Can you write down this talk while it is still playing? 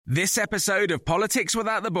This episode of Politics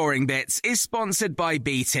Without the Boring Bits is sponsored by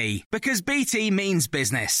BT, because BT means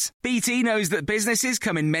business. BT knows that businesses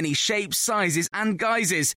come in many shapes, sizes and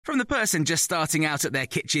guises, from the person just starting out at their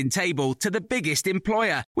kitchen table to the biggest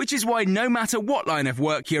employer, which is why no matter what line of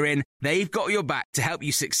work you're in, they've got your back to help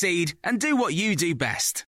you succeed and do what you do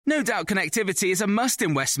best. No doubt connectivity is a must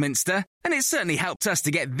in Westminster, and it certainly helped us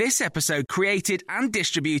to get this episode created and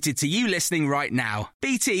distributed to you listening right now.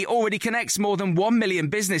 BT already connects more than 1 million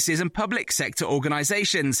businesses and public sector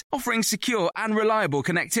organisations, offering secure and reliable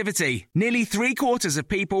connectivity. Nearly 3/4 of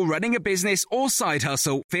people running a business or side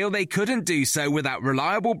hustle feel they couldn't do so without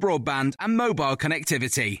reliable broadband and mobile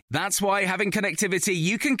connectivity. That's why having connectivity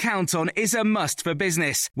you can count on is a must for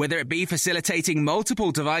business, whether it be facilitating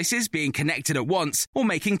multiple devices being connected at once, or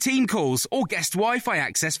making team calls or guest Wi-Fi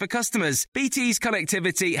access for customers. BT's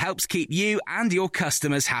connectivity helps keep you and your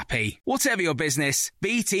customers happy. Whatever your business,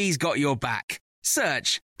 BT's got your back.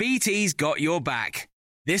 Search BT's got your back.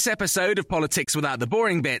 This episode of Politics Without the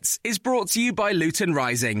Boring Bits is brought to you by Luton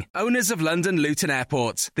Rising, owners of London Luton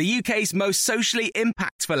Airport, the UK's most socially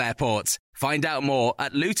impactful airport. Find out more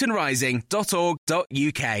at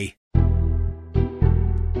lutonrising.org.uk.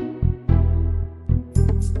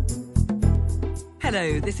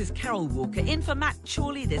 Hello, this is Carol Walker in for Matt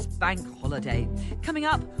Chorley this bank holiday. Coming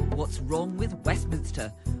up, what's wrong with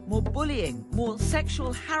Westminster? More bullying, more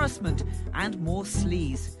sexual harassment and more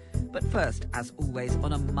sleaze. But first, as always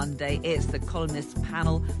on a Monday, it's the columnists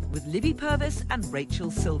panel with Libby Purvis and Rachel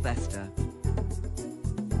Sylvester.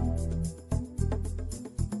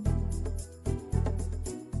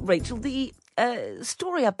 Rachel, the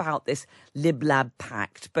story about this Lib-Lab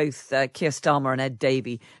pact, both Keir Starmer and Ed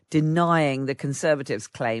Davey denying the Conservatives'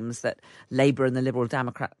 claims that Labour and the Liberal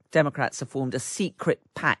Democrats have formed a secret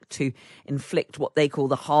pact to inflict what they call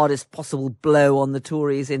the hardest possible blow on the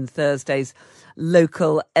Tories in Thursday's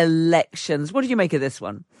local elections. What did you make of this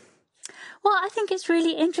one? Well, I think it's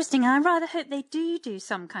really interesting. I rather hope they do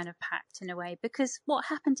some kind of pact in a way, because what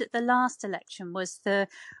happened at the last election was the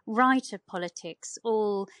right of politics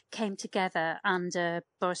all came together under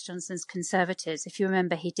Boris Johnson's Conservatives. If you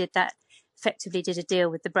remember, he effectively did a deal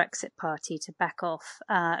with the Brexit Party to back off.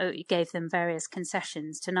 He gave them various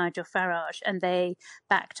concessions to Nigel Farage, and they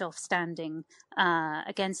backed off standing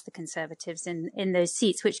against the Conservatives in those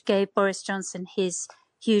seats, which gave Boris Johnson his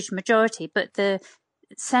huge majority. But the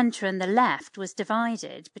centre and the left was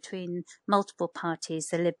divided between multiple parties,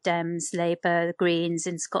 the Lib Dems, Labour, the Greens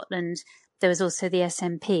in Scotland. There was also the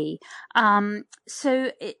SNP.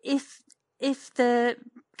 So if the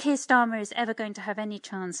Keir Starmer is ever going to have any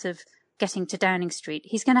chance of getting to Downing Street,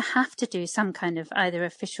 he's going to have to do some kind of either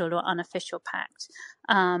official or unofficial pact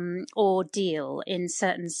or deal in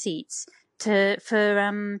certain seats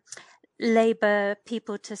for Labour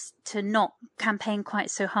people to not campaign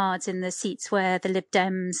quite so hard in the seats where the Lib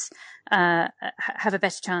Dems have a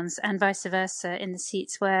better chance, and vice versa in the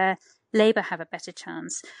seats where Labour have a better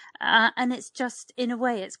chance. And it's just, in a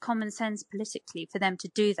way, it's common sense politically for them to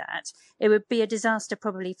do that. It would be a disaster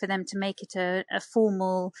probably for them to make it a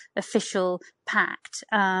formal, official pact.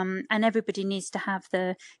 And everybody needs to have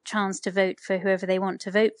the chance to vote for whoever they want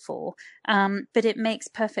to vote for. But it makes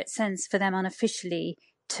perfect sense for them unofficially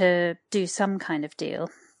to do some kind of deal.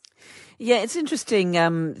 Yeah, it's interesting.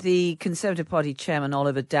 The Conservative Party chairman,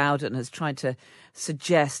 Oliver Dowden, has tried to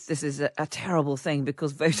suggest this is a terrible thing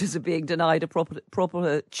because voters are being denied a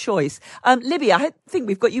proper choice. Libby, I think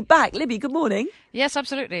we've got you back. Libby, good morning. Yes,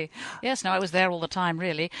 absolutely. Yes, no, I was there all the time,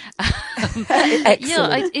 really.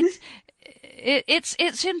 Excellent. Yeah,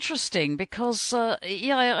 it's interesting because, I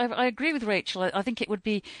agree with Rachel. I think it would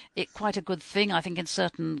be quite a good thing, I think, in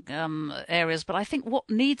certain areas. But I think what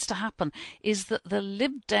needs to happen is that the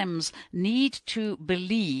Lib Dems need to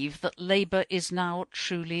believe that Labour is now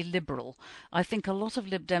truly liberal. I think a lot of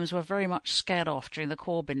Lib Dems were very much scared off during the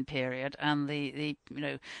Corbyn period and the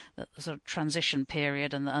sort of transition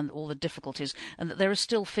period and all the difficulties, and that there are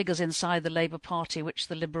still figures inside the Labour Party which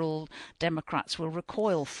the Liberal Democrats will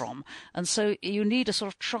recoil from. And so you need a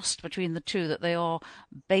sort of trust between the two that they are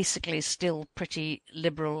basically still pretty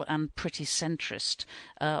liberal and pretty centrist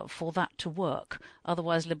for that to work.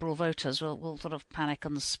 Otherwise, Liberal voters will sort of panic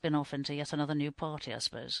and spin off into yet another new party, I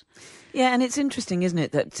suppose. Yeah, and it's interesting, isn't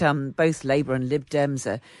it, that both Labour and Lib Dems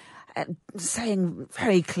are saying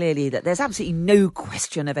very clearly that there's absolutely no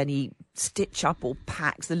question of any stitch-up or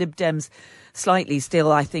pact. The Lib Dems slightly still,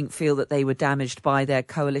 I think, feel that they were damaged by their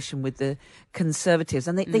coalition with the Conservatives.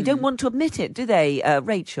 And they don't want to admit it, do they,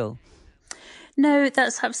 Rachel? No,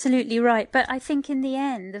 that's absolutely right. But I think in the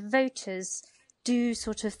end, the voters do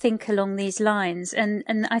sort of think along these lines. And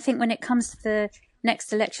I think when it comes to the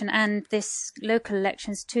next election and this local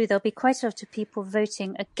elections too, there'll be quite a lot of people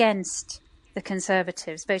voting against the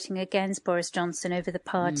Conservatives, voting against Boris Johnson over the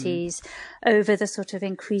parties, over the sort of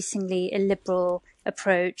increasingly illiberal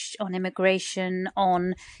approach on immigration,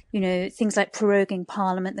 on, things like proroguing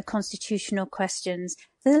Parliament, the constitutional questions,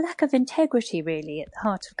 the lack of integrity really at the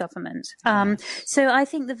heart of government. So I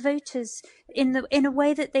think the voters, in a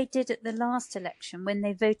way that they did at the last election, when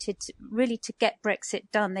they voted really to get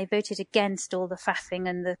Brexit done, they voted against all the faffing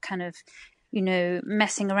and the kind of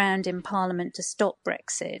messing around in Parliament to stop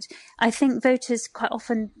Brexit. I think voters quite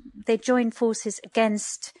often, they join forces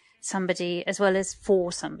against somebody as well as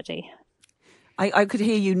for somebody. I could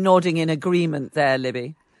hear you nodding in agreement there,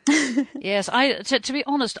 Libby. Yes, to be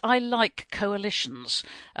honest, I like coalitions.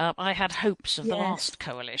 I had hopes of the last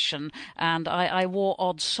coalition, and I wore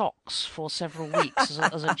odd socks for several weeks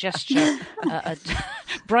as a gesture,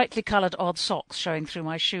 brightly coloured odd socks showing through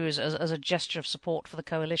my shoes as a gesture of support for the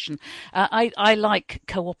coalition. I like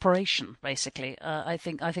cooperation, basically. I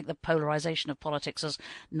think the polarisation of politics has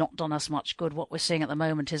not done us much good. What we're seeing at the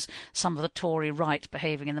moment is some of the Tory right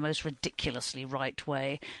behaving in the most ridiculously right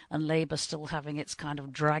way, and Labour still having its kind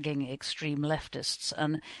of dragging extreme leftists,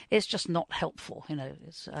 and it's just not helpful.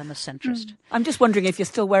 I'm a centrist. I'm just wondering if you're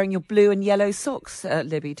still wearing your blue and yellow socks,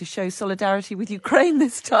 Libby, to show solidarity with Ukraine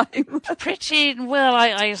this time. Pretty well.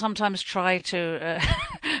 I sometimes try to.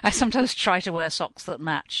 I sometimes try to wear socks that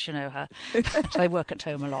match. I work at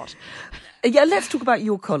home a lot. Yeah, let's talk about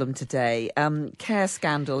your column today. Care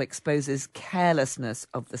scandal exposes carelessness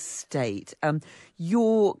of the state.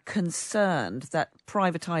 You're concerned that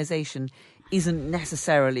privatisation isn't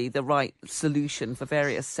necessarily the right solution for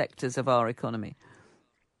various sectors of our economy.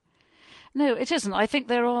 No, it isn't. I think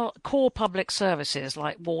there are core public services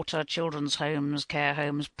like water, children's homes, care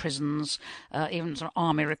homes, prisons, even sort of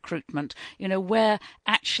army recruitment, where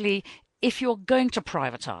actually, if you're going to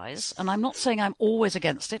privatise, and I'm not saying I'm always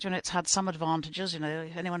against it, it's had some advantages. If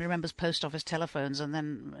anyone remembers post office telephones and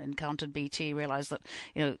then encountered BT, realised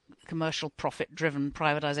that, commercial profit-driven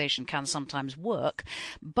privatisation can sometimes work.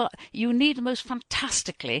 But you need the most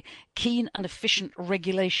fantastically keen and efficient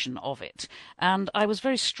regulation of it. And I was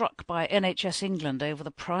very struck by NHS England over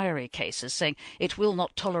the Priory cases saying it will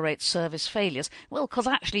not tolerate service failures. Well, because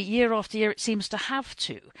actually year after year it seems to have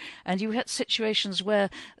to. And you had situations where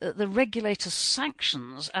the regulator's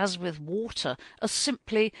sanctions, as with water, are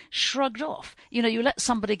simply shrugged off. You let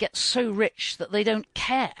somebody get so rich that they don't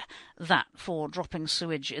care that for dropping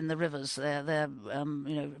sewage in the rivers, they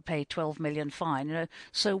pay 12 million fine.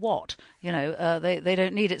 So what? They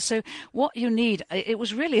don't need it. So what you need, it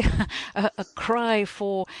was really a cry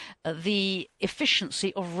for the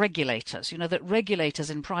efficiency of regulators. That regulators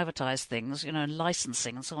in privatised things, and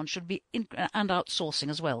licensing and so on should be and outsourcing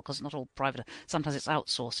as well, because not all private. Sometimes it's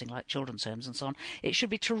outsourcing, like children's homes and so on. It should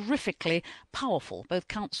be terrifically powerful. Both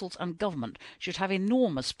councils and government should have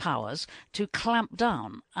enormous powers to clamp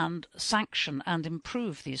down and sanction and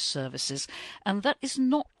improve these services, and that is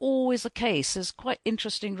not always the case. There's quite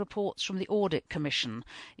interesting reports from the Audit Commission,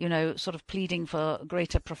 sort of pleading for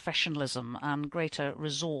greater professionalism and greater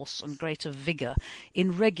resource and greater vigour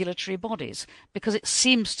in regulatory bodies, because it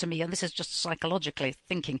seems to me, and this is just psychologically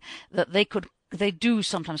thinking, that they do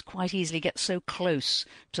sometimes quite easily get so close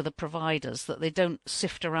to the providers that they don't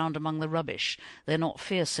sift around among the rubbish. They're not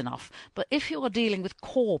fierce enough. But if you are dealing with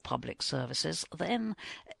core public services, then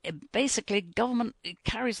basically government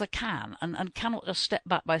carries the can and cannot just step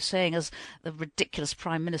back by saying, as the ridiculous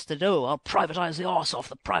Prime Minister did, I'll privatise the arse off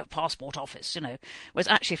the private passport office, Whereas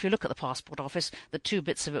actually, if you look at the passport office, the two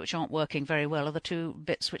bits of it which aren't working very well are the two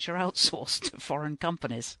bits which are outsourced to foreign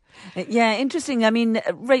companies. Yeah, interesting. I mean,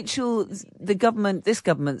 Rachel, this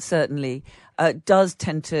government certainly does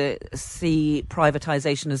tend to see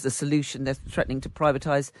privatisation as the solution. They're threatening to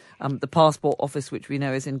privatise the passport office, which we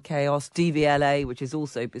know is in chaos, DVLA, which is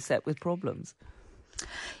also beset with problems.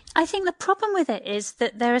 I think the problem with it is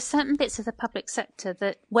that there are certain bits of the public sector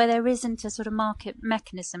where there isn't a sort of market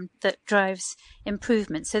mechanism that drives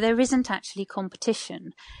improvement. So there isn't actually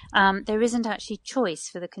competition. There isn't actually choice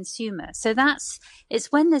for the consumer. So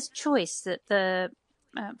it's when there's choice that the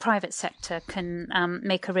private sector can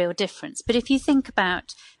make a real difference. But if you think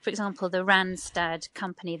about, for example, the Randstad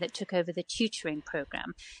company that took over the tutoring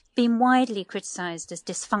program, been widely criticised as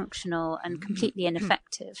dysfunctional and completely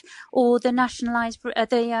ineffective, or the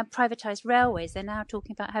privatised railways, they're now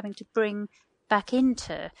talking about having to bring back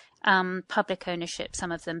into public ownership,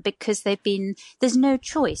 some of them, because there's no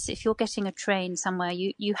choice. If you're getting a train somewhere,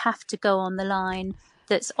 you have to go on the line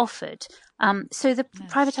that's offered. So the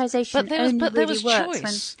privatisation only really works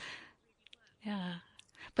when... Yeah.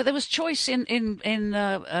 But there was choice in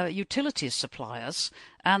utilities suppliers,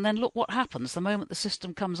 and then look what happens. The moment the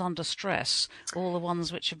system comes under stress, all the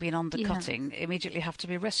ones which have been undercutting immediately have to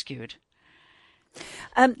be rescued.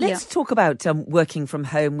 Let's talk about working from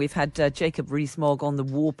home. We've had Jacob Rees-Mogg on the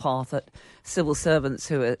warpath at civil servants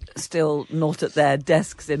who are still not at their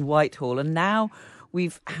desks in Whitehall. And now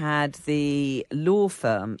we've had the law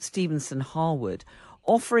firm Stevenson Harwood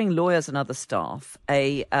offering lawyers and other staff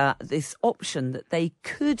this option that they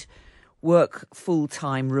could work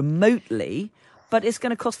full-time remotely, but it's going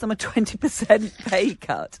to cost them a 20% pay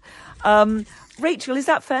cut. Rachel, is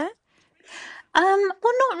that fair? Well,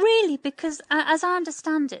 not really, because as I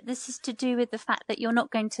understand it, this is to do with the fact that you're not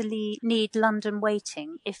going to need London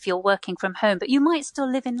waiting if you're working from home, but you might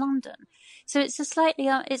still live in London. So it's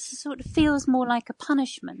sort of feels more like a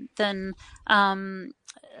punishment than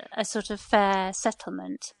a sort of fair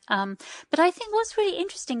settlement. But I think what's really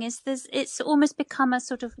interesting is it's almost become a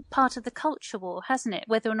sort of part of the culture war, hasn't it?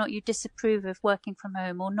 Whether or not you disapprove of working from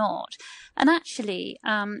home or not. And actually,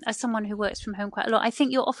 as someone who works from home quite a lot, I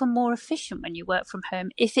think you're often more efficient when you work from home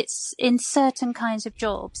if it's in certain kinds of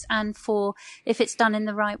jobs and if it's done in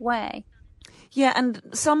the right way. Yeah, and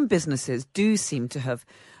some businesses do seem to have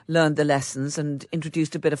learned the lessons and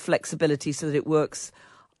introduced a bit of flexibility so that it works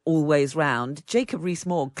always round. Jacob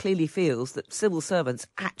Rees-Mogg clearly feels that civil servants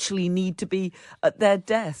actually need to be at their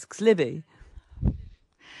desks. Libby?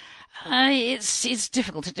 It's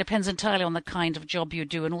difficult. It depends entirely on the kind of job you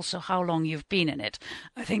do and also how long you've been in it.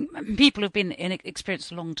 I think people who've been in experience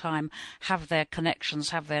a long time have their connections,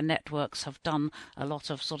 have their networks, have done a lot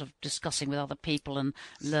of sort of discussing with other people and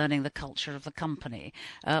learning the culture of the company.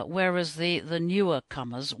 Whereas the newer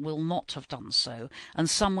comers will not have done so, and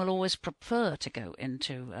some will always prefer to go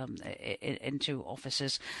into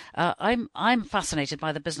offices. I'm fascinated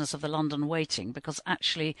by the business of the London waiting, because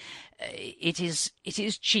actually it is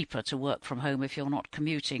cheaper to work from home if you're not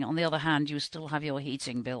commuting. On the other hand, you still have your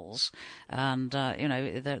heating bills, and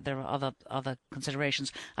there are other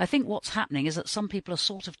considerations. I think what's happening is that some people are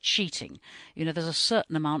sort of cheating. There's a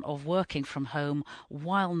certain amount of working from home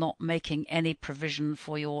while not making any provision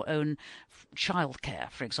for your own childcare,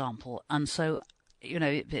 for example, and so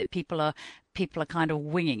people are kind of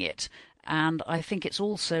winging it. And I think it's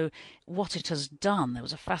also what it has done. There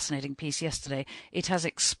was a fascinating piece yesterday. It has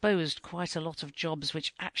exposed quite a lot of jobs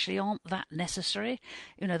which actually aren't that necessary.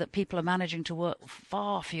 That people are managing to work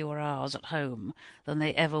far fewer hours at home than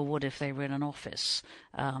they ever would if they were in an office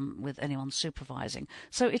with anyone supervising.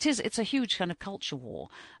 So it's a huge kind of culture war.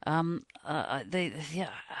 The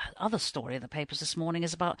other story in the papers this morning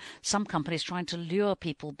is about some companies trying to lure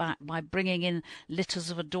people back by bringing in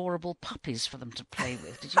litters of adorable puppies for them to play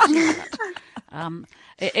with. Did you see that?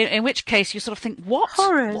 In which case you sort of think, what?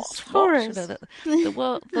 Horrors.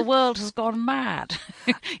 The world has gone mad.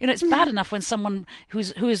 It's bad enough when someone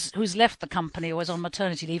who's left the company or is on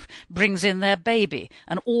maternity leave brings in their baby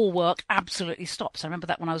and all work absolutely stops. I remember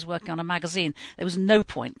that when I was working on a magazine. There was no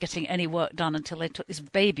point getting any work done until they took this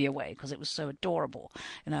baby away because it was so adorable.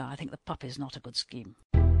 I think the puppy is not a good scheme.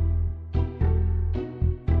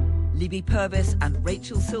 Libby Purvis and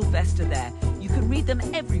Rachel Sylvester there. You can read them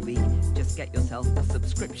every week. Just get yourself a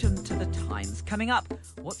subscription to The Times. Coming up,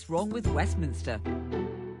 what's wrong with Westminster?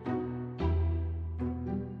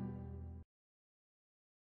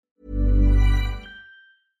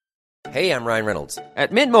 Hey, I'm Ryan Reynolds.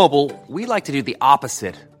 At Mint Mobile, we like to do the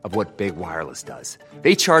opposite of what Big Wireless does.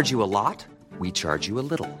 They charge you a lot. We charge you a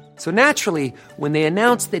little. So naturally, when they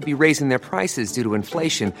announced they'd be raising their prices due to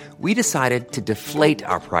inflation, we decided to deflate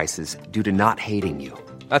our prices due to not hating you.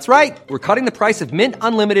 That's right. We're cutting the price of Mint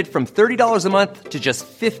Unlimited from $30 a month to just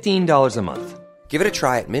 $15 a month. Give it a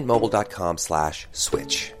try at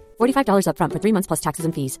mintmobile.com/switch. $45 up front for 3 months plus taxes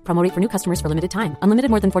and fees. Promo rate for new customers for limited time.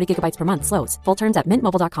 Unlimited more than 40 gigabytes per month. Slows full terms at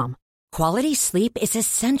mintmobile.com. Quality sleep is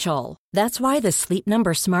essential. That's why the Sleep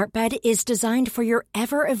Number Smart Bed is designed for your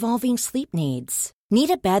ever-evolving sleep needs. Need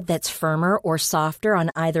a bed that's firmer or softer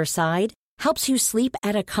on either side? Helps you sleep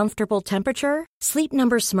at a comfortable temperature? Sleep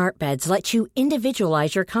Number Smart Beds let you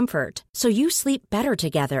individualize your comfort, so you sleep better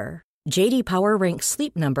together. J.D. Power ranks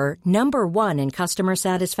Sleep Number number 1 in customer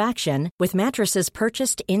satisfaction with mattresses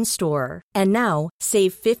purchased in-store. And now,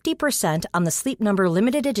 save 50% on the Sleep Number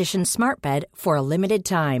Limited Edition Smart Bed for a limited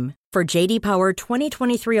time. For J.D. Power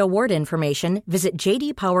 2023 award information, visit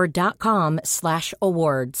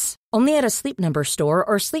jdpower.com/awards. Only at a Sleep Number store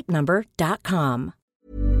or sleepnumber.com.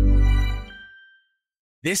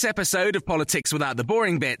 This episode of Politics Without the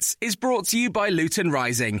Boring Bits is brought to you by Luton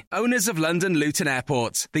Rising, owners of London Luton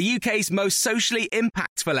Airport, the UK's most socially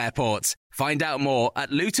impactful airport. Find out more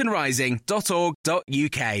at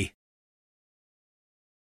lutonrising.org.uk.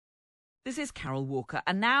 This is Carol Walker,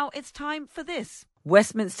 and now it's time for this.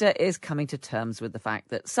 Westminster is coming to terms with the fact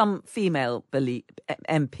that some female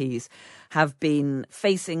MPs have been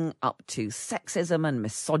facing up to sexism and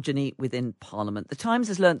misogyny within Parliament. The Times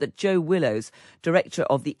has learnt that Jo Willows, director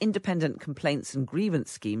of the Independent Complaints and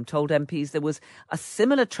Grievance Scheme, told MPs there was a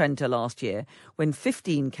similar trend to last year when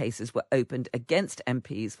 15 cases were opened against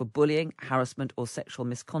MPs for bullying, harassment or sexual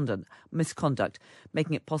misconduct,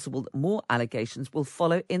 making it possible that more allegations will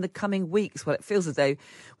follow in the coming weeks. Well, it feels as though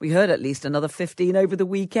we heard at least another 15 over the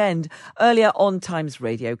weekend. Earlier on Times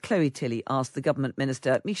Radio, Chloe Tilley asked the government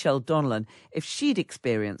minister, Michelle Donnellan, if she'd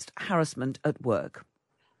experienced harassment at work.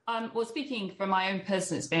 Well, speaking from my own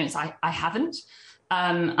personal experience, I haven't.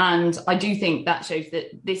 And I do think that shows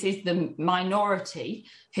that this is the minority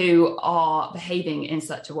who are behaving in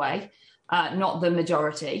such a way, not the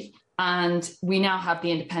majority. And we now have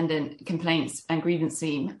the Independent Complaints and Grievance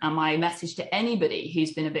Scheme. And my message to anybody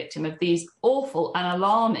who's been a victim of these awful and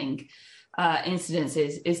alarming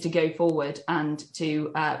incidences is to go forward and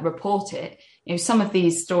to report it. You know, some of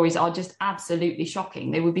these stories are just absolutely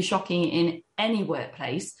shocking. They would be shocking in any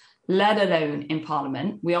workplace, let alone in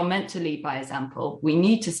Parliament. We are meant to lead by example. We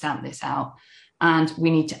need to stamp this out and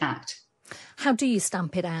we need to act. How do you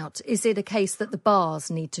stamp it out? Is it a case that the bars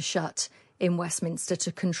need to shut in Westminster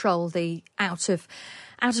to control the out of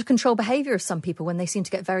control behaviour of some people when they seem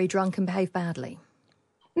to get very drunk and behave badly?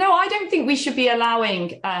 No, I don't think we should be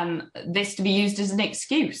allowing this to be used as an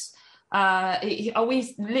excuse. Are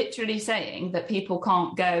we literally saying that people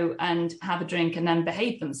can't go and have a drink and then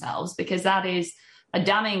behave themselves? Because that is a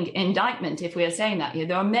damning indictment if we are saying that. You know,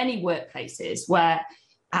 there are many workplaces where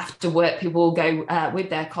after work people will go with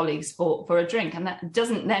their colleagues for a drink, and that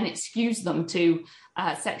doesn't then excuse them to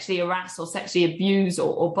sexually harass or sexually abuse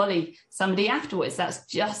or bully somebody afterwards. That's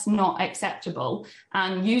just not acceptable.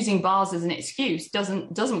 And using bars as an excuse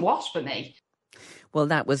doesn't wash for me. Well,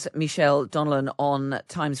 that was Michelle Donnellan on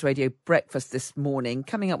Times Radio Breakfast this morning.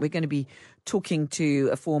 Coming up, we're going to be talking to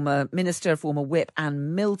a former minister, a former whip,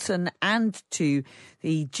 Anne Milton, and to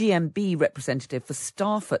the GMB representative for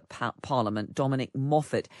staff at Parliament, Dominic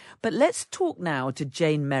Moffat. But let's talk now to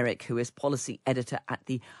Jane Merrick, who is policy editor at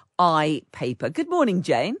the I paper. Good morning,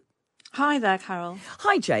 Jane. Hi there, Carol.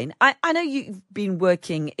 Hi, Jane. I know you've been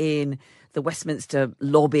working in the Westminster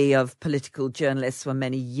lobby of political journalists for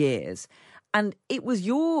many years. And it was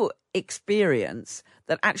your experience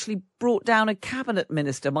that actually brought down a cabinet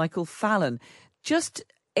minister, Michael Fallon. Just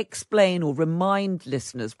explain or remind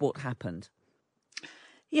listeners what happened.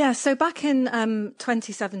 Yeah, so back in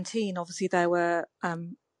 2017, obviously there were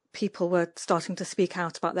people were starting to speak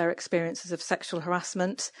out about their experiences of sexual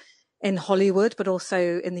harassment in Hollywood, but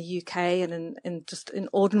also in the UK and in just in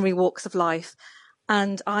ordinary walks of life.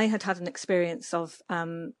 And I had an experience of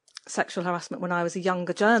sexual harassment when I was a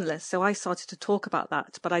younger journalist. So I started to talk about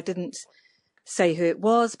that, but I didn't say who it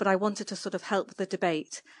was, but I wanted to sort of help the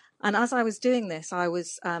debate. And as I was doing this, I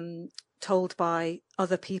was told by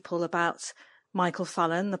other people about Michael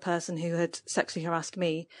Fallon, the person who had sexually harassed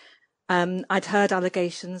me. I'd heard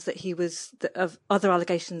allegations that he was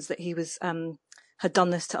had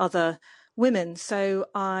done this to other women. So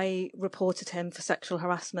I reported him for sexual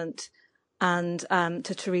harassment and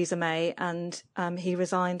to Theresa May, and he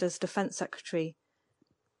resigned as Defence Secretary.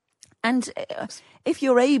 And if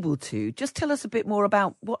you're able to, just tell us a bit more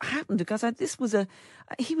about what happened, because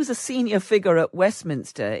he was a senior figure at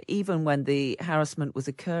Westminster even when the harassment was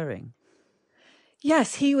occurring.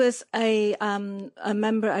 Yes, he was a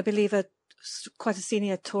member, I believe, quite a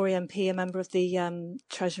senior Tory MP, a member of the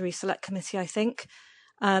Treasury Select Committee, I think.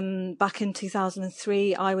 Back in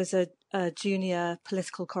 2003, I was a junior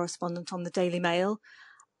political correspondent on the Daily Mail,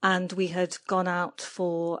 and we had gone out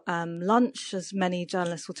for lunch, as many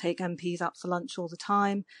journalists will take MPs out for lunch all the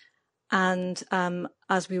time. And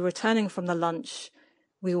as we were returning from the lunch,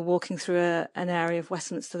 we were walking through an area of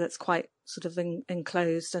Westminster that's quite sort of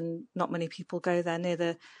enclosed, and not many people go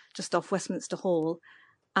there, just off Westminster Hall.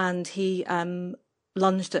 And he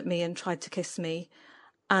lunged at me and tried to kiss me.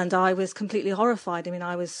 And I was completely horrified. I mean,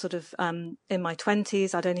 I was sort of in my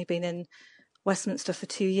 20s. I'd only been in Westminster for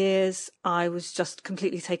 2 years. I was just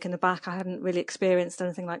completely taken aback. I hadn't really experienced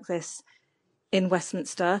anything like this in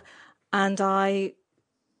Westminster. And I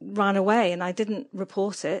ran away, and I didn't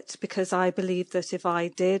report it because I believed that if I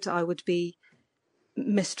did, I would be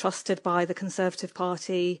mistrusted by the Conservative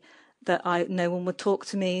Party, that no one would talk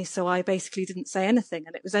to me. So I basically didn't say anything.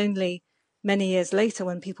 And it was only many years later,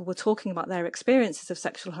 when people were talking about their experiences of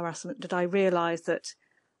sexual harassment, did I realise that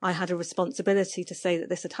I had a responsibility to say that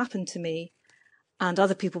this had happened to me, and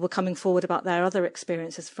other people were coming forward about their other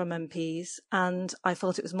experiences from MPs. And I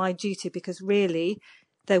felt it was my duty, because really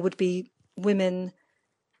there would be women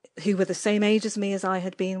who were the same age as me as I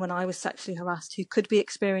had been when I was sexually harassed, who could be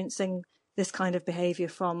experiencing this kind of behaviour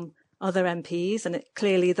from other MPs. And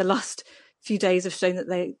clearly the last few days have shown that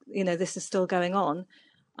this is still going on.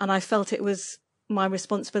 And I felt it was my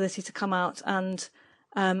responsibility to come out, and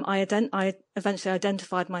I eventually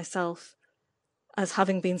identified myself as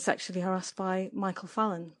having been sexually harassed by Michael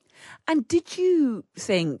Fallon. And did you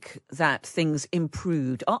think that things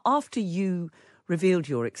improved after you revealed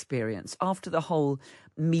your experience, after the whole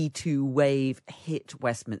Me Too wave hit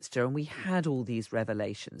Westminster and we had all these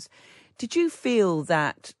revelations? Did you feel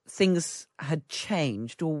that things had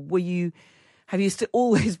changed, or have you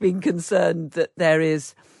always been concerned that there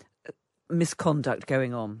is misconduct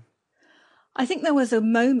going on? I think there was a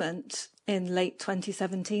moment in late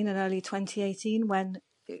 2017 and early 2018 when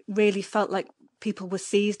it really felt like people were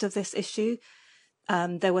seized of this issue.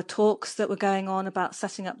 There were talks that were going on about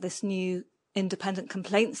setting up this new independent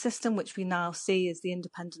complaint system, which we now see as the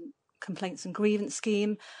Independent Complaints and Grievance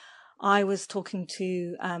Scheme. I was talking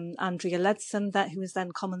to Andrea Leadsom, who was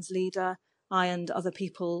then Commons leader. I and other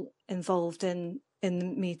people involved in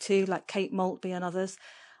Me Too, like Kate Maltby and others.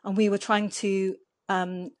 And we were trying to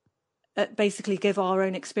basically give our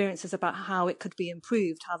own experiences about how it could be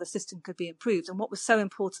improved, how the system could be improved. And what was so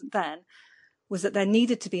important then was that there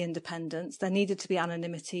needed to be independence, there needed to be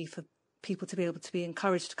anonymity for people to be able to be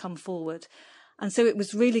encouraged to come forward. And so it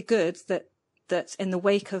was really good that in the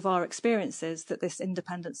wake of our experiences that this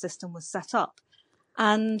independent system was set up.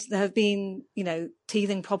 And there have been,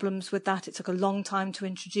 teething problems with that. It took a long time to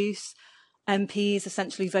introduce. MPs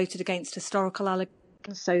essentially voted against historical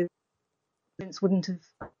allegations, so wouldn't have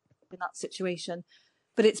been in that situation.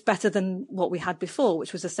 But it's better than what we had before,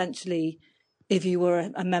 which was essentially if you were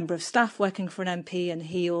a member of staff working for an MP and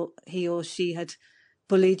he or she had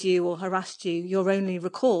bullied you or harassed you, your only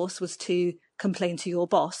recourse was to complain to your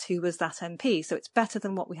boss, who was that MP. So it's better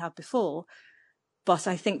than what we had before. But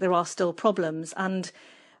I think there are still problems. And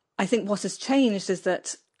I think what has changed is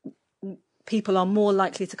that people are more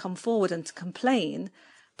likely to come forward and to complain.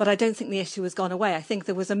 But I don't think the issue has gone away. I think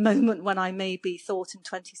there was a moment when I maybe thought in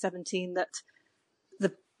 2017 that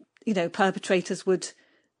the perpetrators would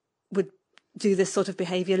do this sort of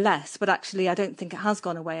behaviour less. But actually, I don't think it has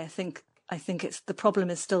gone away. I think the problem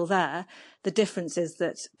is still there. The difference is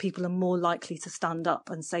that people are more likely to stand up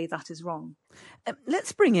and say that is wrong.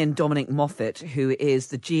 Let's bring in Dominic Moffat, who is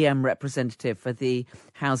the GM representative for the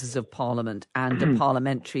Houses of Parliament and a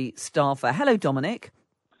parliamentary staffer. Hello, Dominic.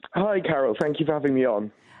 Hi, Carol. Thank you for having me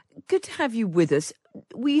on. Good to have you with us.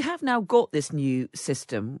 We have now got this new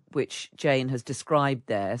system, which Jane has described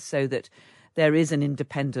there, so that there is an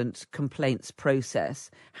independent complaints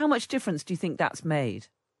process. How much difference do you think that's made?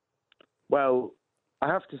 Well, I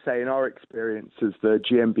have to say, in our experience as the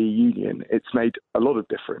GMB union, it's made a lot of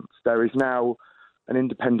difference. There is now an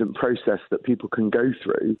independent process that people can go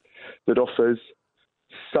through that offers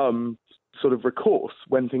some sort of recourse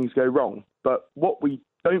when things go wrong. But what we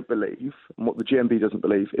don't believe, and what the GMB doesn't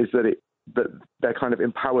believe, is that they're kind of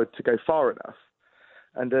empowered to go far enough.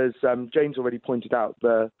 And as Jane's already pointed out,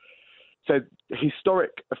 so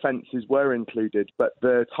historic offences were included, but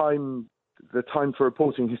the time for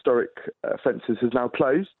reporting historic offences has now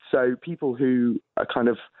closed. So people who are kind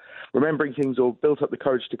of remembering things or built up the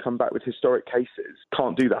courage to come back with historic cases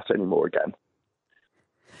can't do that anymore again.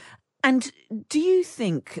 And do you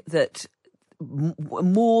think that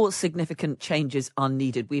more significant changes are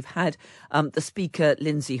needed? We've had the Speaker,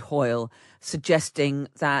 Lindsay Hoyle, suggesting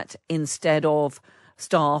that instead of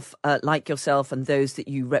staff like yourself and those that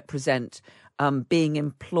you represent being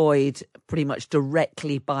employed pretty much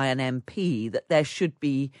directly by an MP, that there should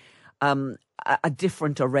be a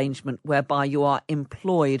different arrangement whereby you are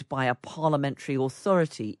employed by a parliamentary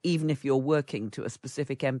authority, even if you're working to a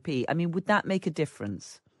specific MP. I mean, would that make a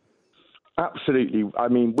difference? Absolutely. I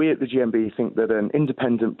mean, we at the GMB think that an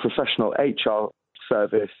independent professional HR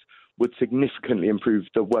service would significantly improve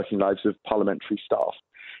the working lives of parliamentary staff.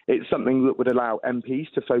 It's something that would allow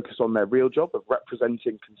MPs to focus on their real job of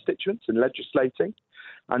representing constituents and legislating,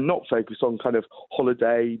 and not focus on kind of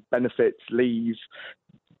holiday, benefits, leave,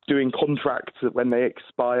 doing contracts when they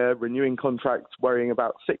expire, renewing contracts, worrying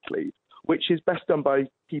about sick leave, which is best done by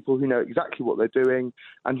people who know exactly what they're doing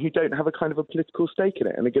and who don't have a kind of a political stake in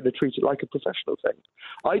it and are going to treat it like a professional thing.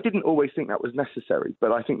 I didn't always think that was necessary,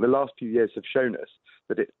 but I think the last few years have shown us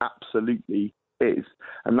that it absolutely is.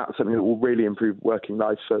 And that's something that will really improve working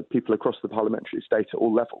lives for people across the parliamentary estate at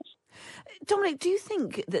all levels. Dominic, do you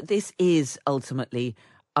think that this is ultimately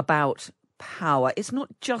about power? It's not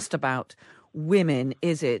just about women,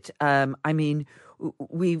 is it? I mean,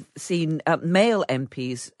 we've seen male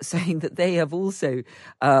MPs saying that they have also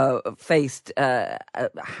faced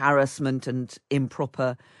harassment and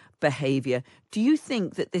improper behaviour. Do you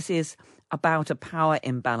think that this is about a power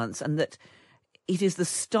imbalance and that it is the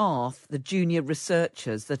staff, the junior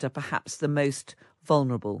researchers, that are perhaps the most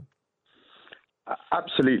vulnerable?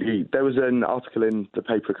 Absolutely. There was an article in the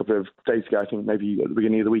paper a couple of days ago, I think maybe at the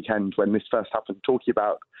beginning of the weekend when this first happened, talking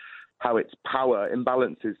about how it's power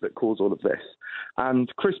imbalances that cause all of this.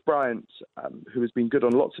 And Chris Bryant, who has been good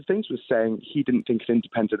on lots of things, was saying he didn't think an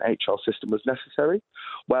independent HR system was necessary.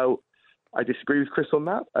 Well, I disagree with Chris on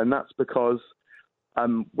that, and that's because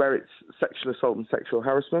where it's sexual assault and sexual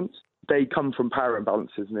harassment, they come from power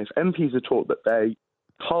imbalances. And if MPs are taught that they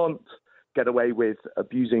can't get away with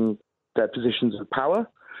abusing their positions of power,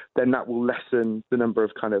 then that will lessen the number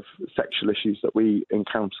of kind of sexual issues that we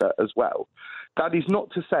encounter as well. That is not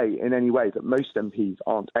to say in any way that most MPs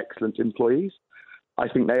aren't excellent employees. I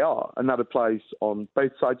think they are, and that applies on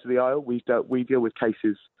both sides of the aisle. We deal with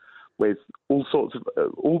cases with all sorts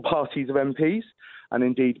of all parties of MPs, and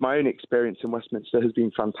indeed my own experience in Westminster has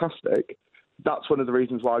been fantastic. That's one of the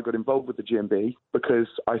reasons why I got involved with the GMB, because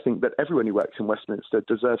I think that everyone who works in Westminster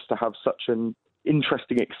deserves to have such an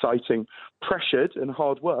interesting, exciting, pressured and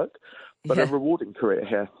hard work, but a rewarding career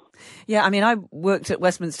here. Yeah, I mean, I worked at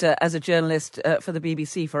Westminster as a journalist for the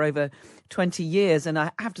BBC for over 20 years, and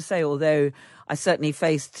I have to say, although I certainly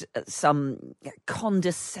faced some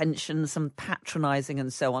condescension, some patronising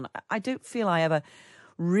and so on, I don't feel I ever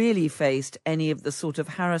really faced any of the sort of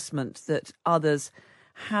harassment that others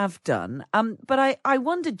have done. But I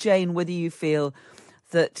wonder, Jane, whether you feel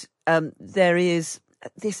that there is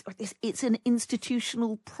this it's an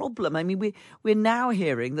institutional problem. I mean, we're now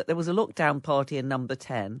hearing that there was a lockdown party in Number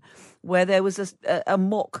 10 where there was a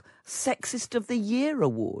mock Sexist of the Year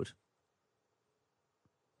award.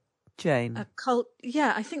 Jane?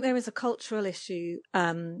 I think there is a cultural issue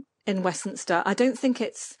in Westminster. I don't think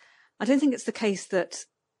it's the case that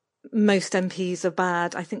most MPs are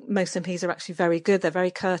bad. I think most MPs are actually very good. They're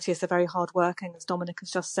very courteous. They're very hardworking, as Dominic has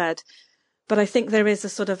just said. But I think there is a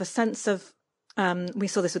sort of a sense of, we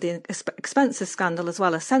saw this with the expenses scandal as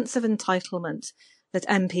well, a sense of entitlement that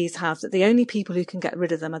MPs have, that the only people who can get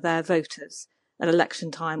rid of them are their voters at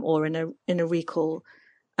election time or in a recall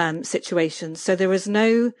situation. So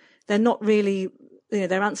they're not really,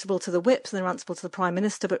 they're answerable to the whips and they're answerable to the Prime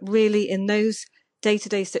Minister, but really in those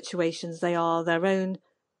day-to-day situations, they are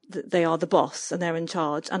the boss and they're in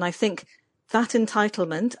charge. And I think that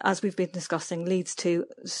entitlement, as we've been discussing, leads to,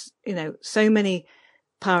 so many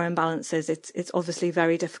power imbalances. It's obviously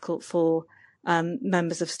very difficult for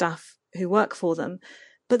members of staff who work for them.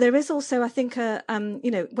 But there is also, I think,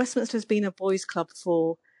 Westminster has been a boys' club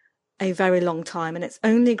for a very long time, and it's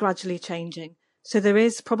only gradually changing. So there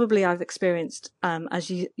is probably, I've experienced,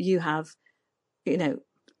 as you have,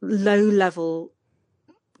 low-level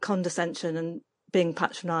condescension and being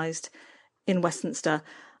patronised in Westminster.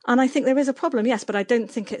 And I think there is a problem, yes, but I don't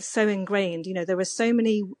think it's so ingrained. There are so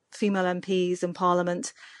many female MPs in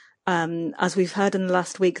Parliament, as we've heard in the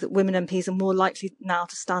last week, that women MPs are more likely now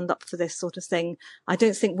to stand up for this sort of thing. I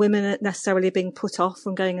don't think women are necessarily being put off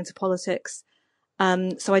from going into politics.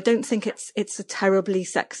 So I don't think it's a terribly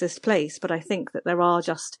sexist place, but I think that there are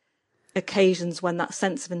just occasions when that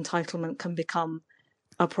sense of entitlement can become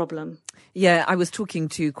a problem. Yeah, I was talking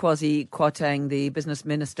to Kwasi Kwarteng, the business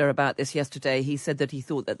minister, about this yesterday. He said that he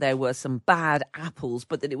thought that there were some bad apples,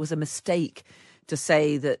 but that it was a mistake to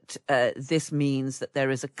say that this means that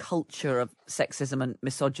there is a culture of sexism and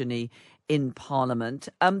misogyny in Parliament.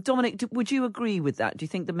 Dominic, would you agree with that? Do you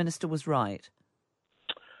think the minister was right?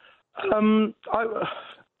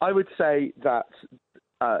 I would say that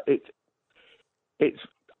it's.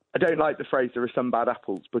 I don't like the phrase "there are some bad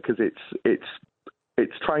apples" because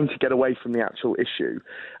it's trying to get away from the actual issue,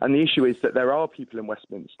 and the issue is that there are people in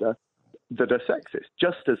Westminster that are sexist,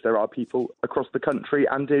 just as there are people across the country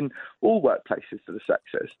and in all workplaces that are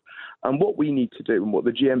sexist. And what we need to do, and what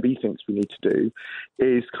the GMB thinks we need to do,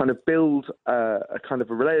 is kind of build a kind of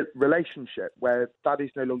a relationship where that is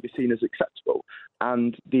no longer seen as acceptable.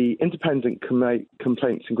 And the Independent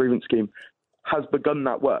Complaints and Grievance Scheme has begun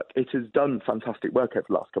that work. It has done fantastic work over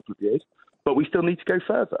the last couple of years, but we still need to go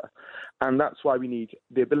further. And that's why we need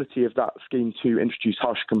the ability of that scheme to introduce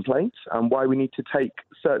harsh complaints, and why we need to take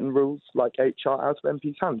certain rules like HR out of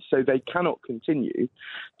MPs' hands, so they cannot continue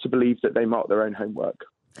to believe that they mark their own homework.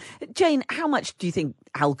 Jane, how much do you think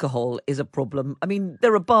alcohol is a problem? I mean,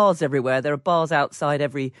 there are bars everywhere. There are bars outside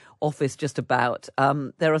every office just about.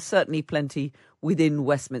 There are certainly plenty within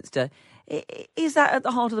Westminster. Is that at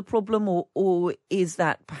the heart of the problem, or is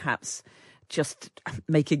that perhaps just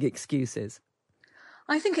making excuses?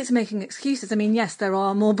 I think it's making excuses. I mean, yes, there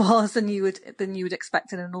are more bars than you would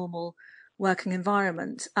expect in a normal working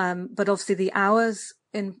environment. But obviously the hours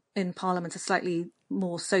in Parliament are slightly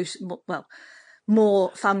more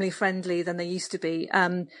more family friendly than they used to be.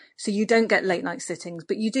 So you don't get late night sittings,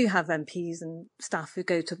 but you do have MPs and staff who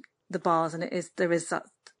go to the bars, and there is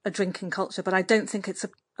a drinking culture. But I don't think it's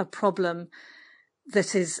a problem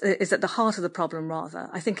that is at the heart of the problem. Rather,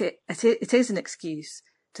 I think it is an excuse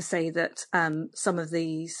to say that some of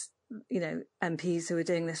these, MPs who are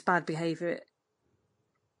doing this bad behaviour,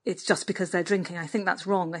 it's just because they're drinking. I think that's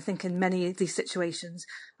wrong. I think in many of these situations,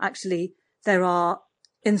 actually, there are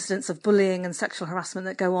incidents of bullying and sexual harassment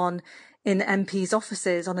that go on in MPs'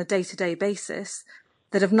 offices on a day-to-day basis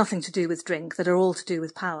that have nothing to do with drink, that are all to do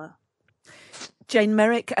with power. Jane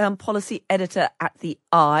Merrick, policy editor at The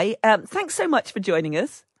Eye. Thanks so much for joining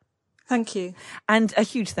us. Thank you. And a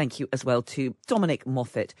huge thank you as well to Dominic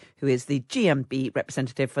Moffat, who is the GMB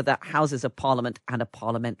representative for the Houses of Parliament and a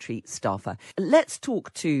parliamentary staffer. Let's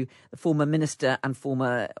talk to the former minister and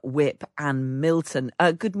former whip, Anne Milton.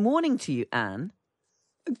 Good morning to you, Anne.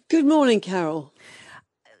 Good morning, Carol.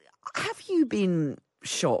 Have you been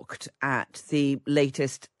shocked at the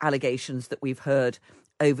latest allegations that we've heard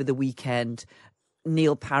over the weekend?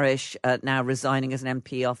 Neil Parish now resigning as an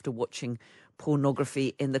MP after watching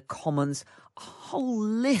pornography in the Commons, a whole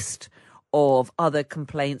list of other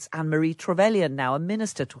complaints. Anne-Marie Trevelyan, now a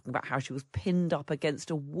minister, talking about how she was pinned up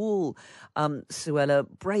against a wall. Suella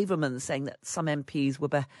Braverman saying that some MPs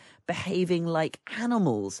were behaving like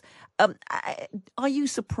animals. Are you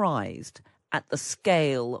surprised at the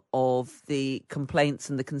scale of the complaints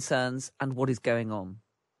and the concerns and what is going on?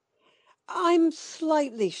 I'm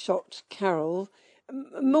slightly shocked, Carol.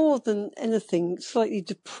 More than anything, slightly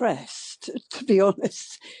depressed, to be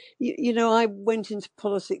honest. I went into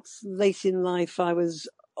politics late in life. I was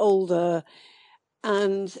older.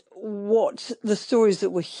 And what the stories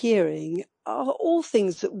that we're hearing are all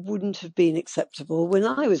things that wouldn't have been acceptable when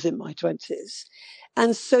I was in my 20s.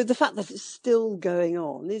 And so the fact that it's still going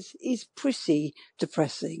on is pretty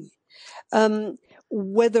depressing.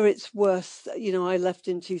 Whether it's worth, I left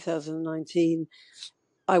in 2019.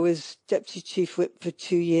 I was Deputy Chief Whip for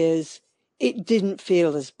 2 years. It didn't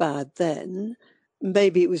feel as bad then.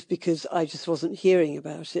 Maybe it was because I just wasn't hearing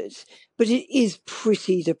about it. But it is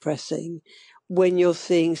pretty depressing when you're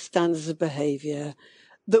seeing standards of behaviour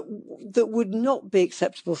that would not be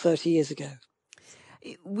acceptable 30 years ago.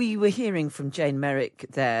 We were hearing from Jane Merrick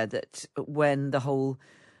there that when the whole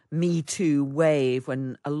Me Too wave,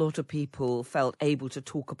 when a lot of people felt able to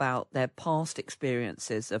talk about their past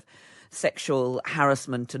experiences of sexual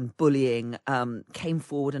harassment and bullying, came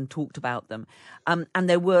forward and talked about them. And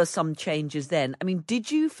there were some changes then. I mean,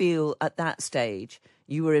 did you feel at that stage,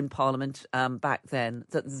 you were in Parliament back then,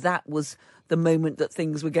 that was the moment that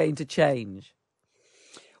things were going to change?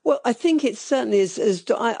 Well, I think it certainly is.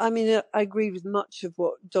 I agree with much of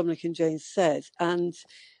what Dominic and Jane said. And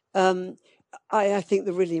I think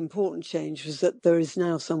the really important change was that there is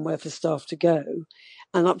now somewhere for staff to go.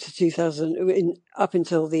 And up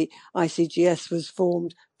until the ICGS was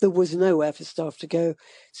formed, there was nowhere for staff to go.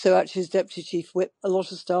 So actually, as Deputy Chief Whip, a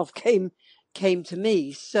lot of staff came to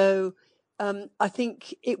me. So I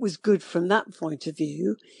think it was good from that point of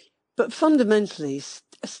view. But fundamentally,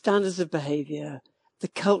 standards of behaviour, the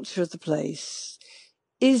culture of the place,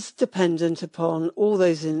 is dependent upon all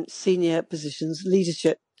those in senior positions,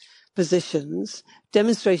 leadership positions,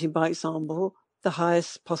 demonstrating by example the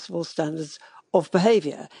highest possible standards of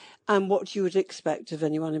behaviour and what you would expect of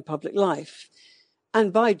anyone in public life.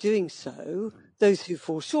 And by doing so, those who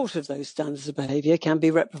fall short of those standards of behaviour can be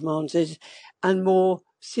reprimanded and more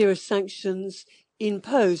serious sanctions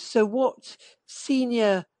imposed. So what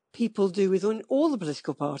senior people do within all the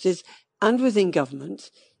political parties and within government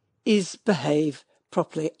is behave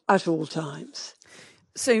properly at all times.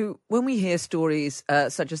 So when we hear stories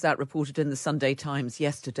such as that reported in the Sunday Times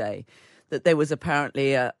yesterday, that there was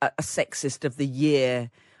apparently a Sexist of the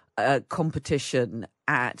Year competition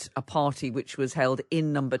at a party which was held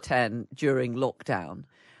in Number 10 during lockdown.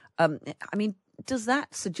 Does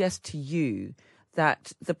that suggest to you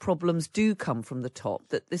that the problems do come from the top,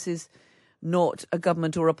 that this is not a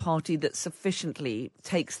government or a party that sufficiently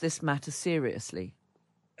takes this matter seriously?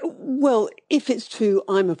 Well, if it's true,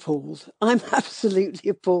 I'm appalled. I'm absolutely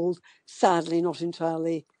appalled, sadly not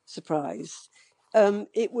entirely surprised.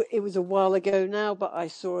 It was a while ago now, but I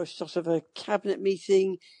saw a shot of a cabinet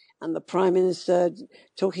meeting and the Prime Minister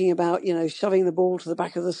talking about, shoving the ball to the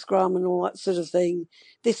back of the scrum and all that sort of thing.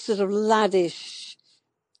 This sort of laddish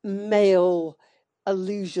male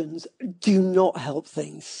allusions do not help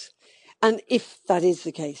things. And if that is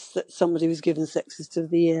the case, that somebody was given Sexist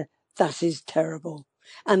of the Year, that is terrible.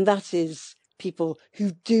 And that is people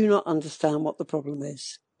who do not understand what the problem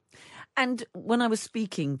is. And when I was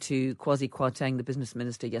speaking to Kwasi Kwarteng, the business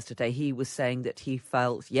minister, yesterday, he was saying that he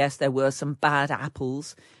felt, yes, there were some bad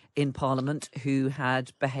apples in Parliament who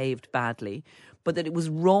had behaved badly, but that it was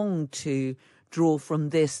wrong to draw from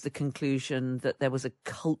this the conclusion that there was a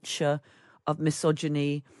culture of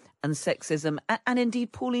misogyny and sexism. And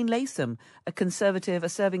indeed, Pauline Latham, a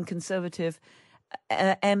serving Conservative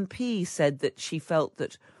MP, said that she felt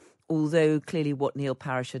that although clearly what Neil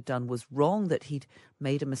Parish had done was wrong, that he'd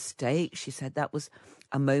made a mistake, she said that was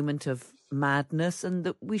a moment of madness and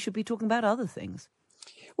that we should be talking about other things.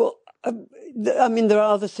 Well, I mean, there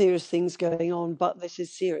are other serious things going on, but this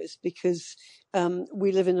is serious because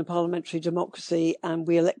we live in a parliamentary democracy and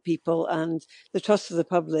we elect people, and the trust of the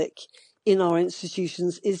public in our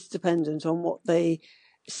institutions is dependent on what they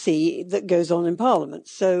see that goes on in Parliament.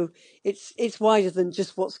 So it's wider than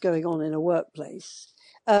just what's going on in a workplace.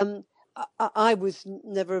 I was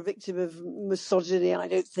never a victim of misogyny. I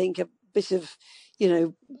don't think a bit of,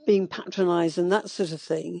 being patronised and that sort of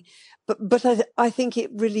thing. But I think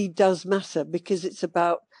it really does matter because it's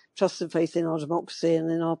about trust and faith in our democracy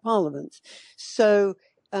and in our Parliament. So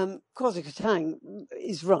Kwasi Kwarteng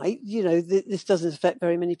is right. This doesn't affect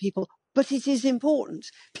very many people, but it is important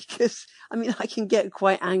because, I can get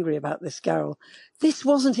quite angry about this, Carol. This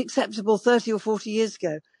wasn't acceptable 30 or 40 years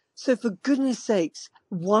ago. So for goodness sakes,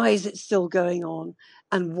 why is it still going on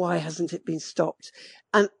and why hasn't it been stopped?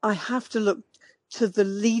 And I have to look to the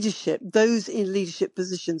leadership, those in leadership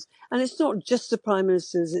positions. And it's not just the Prime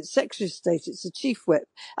Ministers, it's Secretary of State, it's the Chief Whip,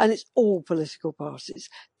 and it's all political parties.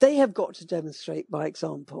 They have got to demonstrate by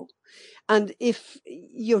example. And if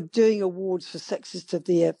you're doing awards for Sexist of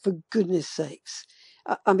the Year, for goodness sakes,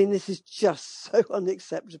 this is just so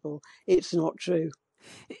unacceptable. It's not true.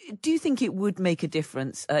 Do you think it would make a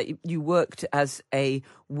difference? You worked as a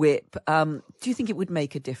whip. Do you think it would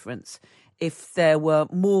make a difference if there were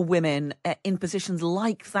more women in positions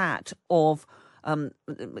like that of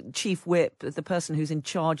chief whip, the person who's in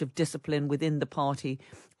charge of discipline within the party,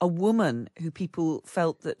 a woman who people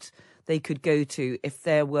felt that they could go to if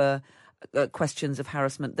there were questions of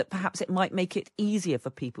harassment, that perhaps it might make it easier for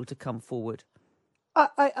people to come forward?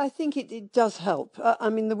 I think it does help.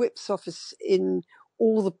 The whip's office in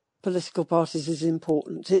all the political parties is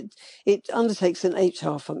important. It undertakes an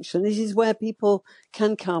HR function. It is where people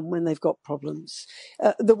can come when they've got problems.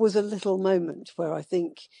 There was a little moment where I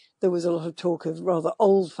think there was a lot of talk of rather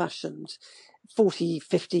old-fashioned 40,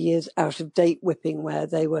 50 years out of date whipping where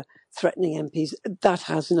they were threatening MPs. That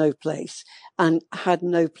has no place and had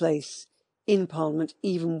no place in Parliament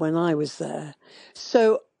even when I was there.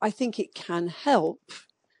 So I think it can help,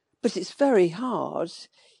 but it's very hard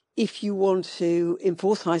if you want to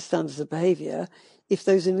enforce high standards of behaviour, if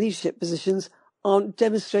those in leadership positions aren't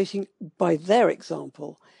demonstrating by their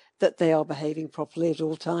example that they are behaving properly at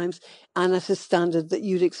all times and at a standard that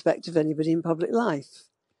you'd expect of anybody in public life.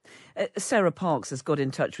 Sarah Parks has got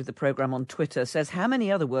in touch with the programme on Twitter, says, how many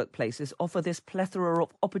other workplaces offer this plethora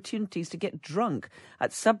of opportunities to get drunk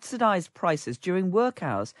at subsidised prices during work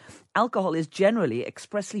hours? Alcohol is generally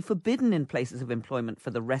expressly forbidden in places of employment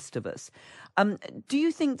for the rest of us. Do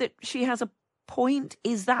you think that she has a point?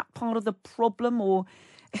 Is that part of the problem, or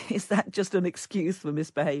is that just an excuse for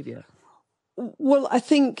misbehaviour? Well, I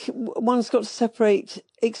think one's got to separate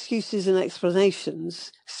excuses and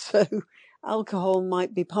explanations. So alcohol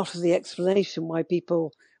might be part of the explanation why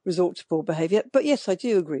people resort to poor behaviour. But yes, I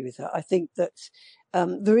do agree with that. I think that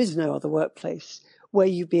there is no other workplace where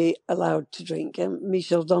you'd be allowed to drink.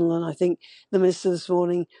 Michelle Donlan, I think the Minister this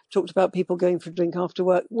morning, talked about people going for a drink after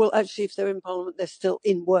work. Well, actually, if they're in Parliament, they're still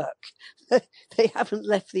in work. They haven't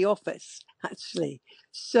left the office, actually.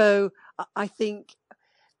 So I think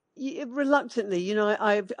reluctantly,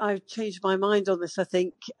 I've changed my mind on this, I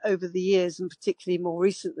think, over the years, and particularly more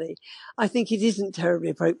recently. I think it isn't terribly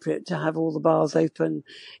appropriate to have all the bars open.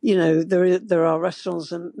 There are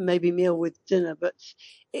restaurants and maybe meal with dinner, but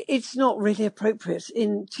it's not really appropriate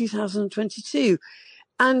in 2022.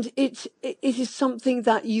 And it is something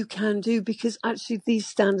that you can do because actually these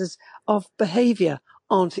standards of behaviour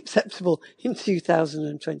aren't acceptable in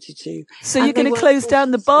 2022. So you're going to close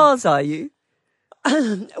down the bars, are you?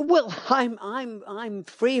 Well, I'm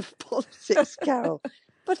free of politics, Carol,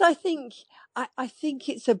 but I think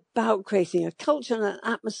it's about creating a culture and an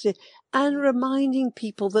atmosphere and reminding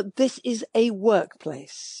people that this is a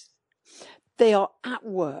workplace. They are at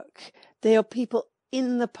work. They are people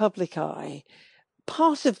in the public eye.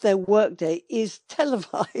 Part of their workday is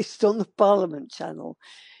televised on the Parliament channel.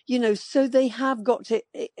 so they have got to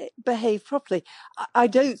behave properly. I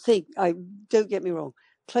don't get me wrong,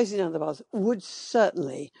 closing down the bars would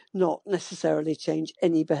certainly not necessarily change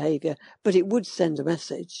any behaviour, but it would send a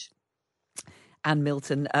message. Anne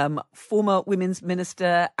Milton, former Women's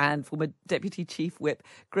Minister and former Deputy Chief Whip.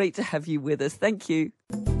 Great to have you with us. Thank you.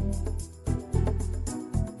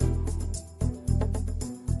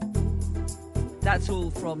 That's all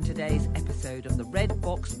from today's episode of the Red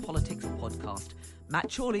Box Politics podcast.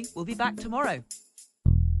 Matt Chorley will be back tomorrow.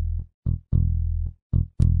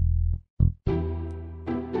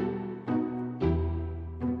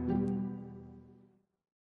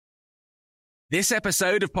 This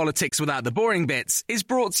episode of Politics Without the Boring Bits is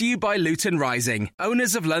brought to you by Luton Rising,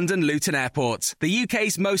 owners of London Luton Airport, the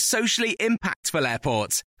UK's most socially impactful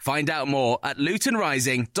airport. Find out more at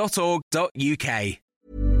lutonrising.org.uk.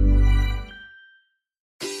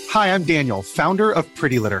 Hi, I'm Daniel, founder of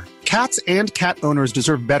Pretty Litter. Cats and cat owners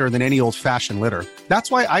deserve better than any old-fashioned litter. That's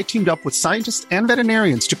why I teamed up with scientists and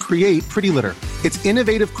veterinarians to create Pretty Litter. Its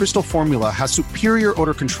innovative crystal formula has superior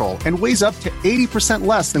odor control and weighs up to 80%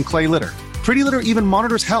 less than clay litter. Pretty Litter even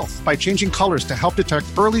monitors health by changing colors to help detect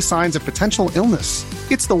early signs of potential illness.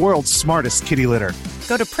 It's the world's smartest kitty litter.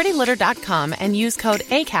 Go to prettylitter.com and use code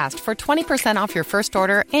ACAST for 20% off your first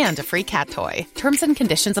order and a free cat toy. Terms and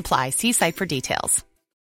conditions apply. See site for details.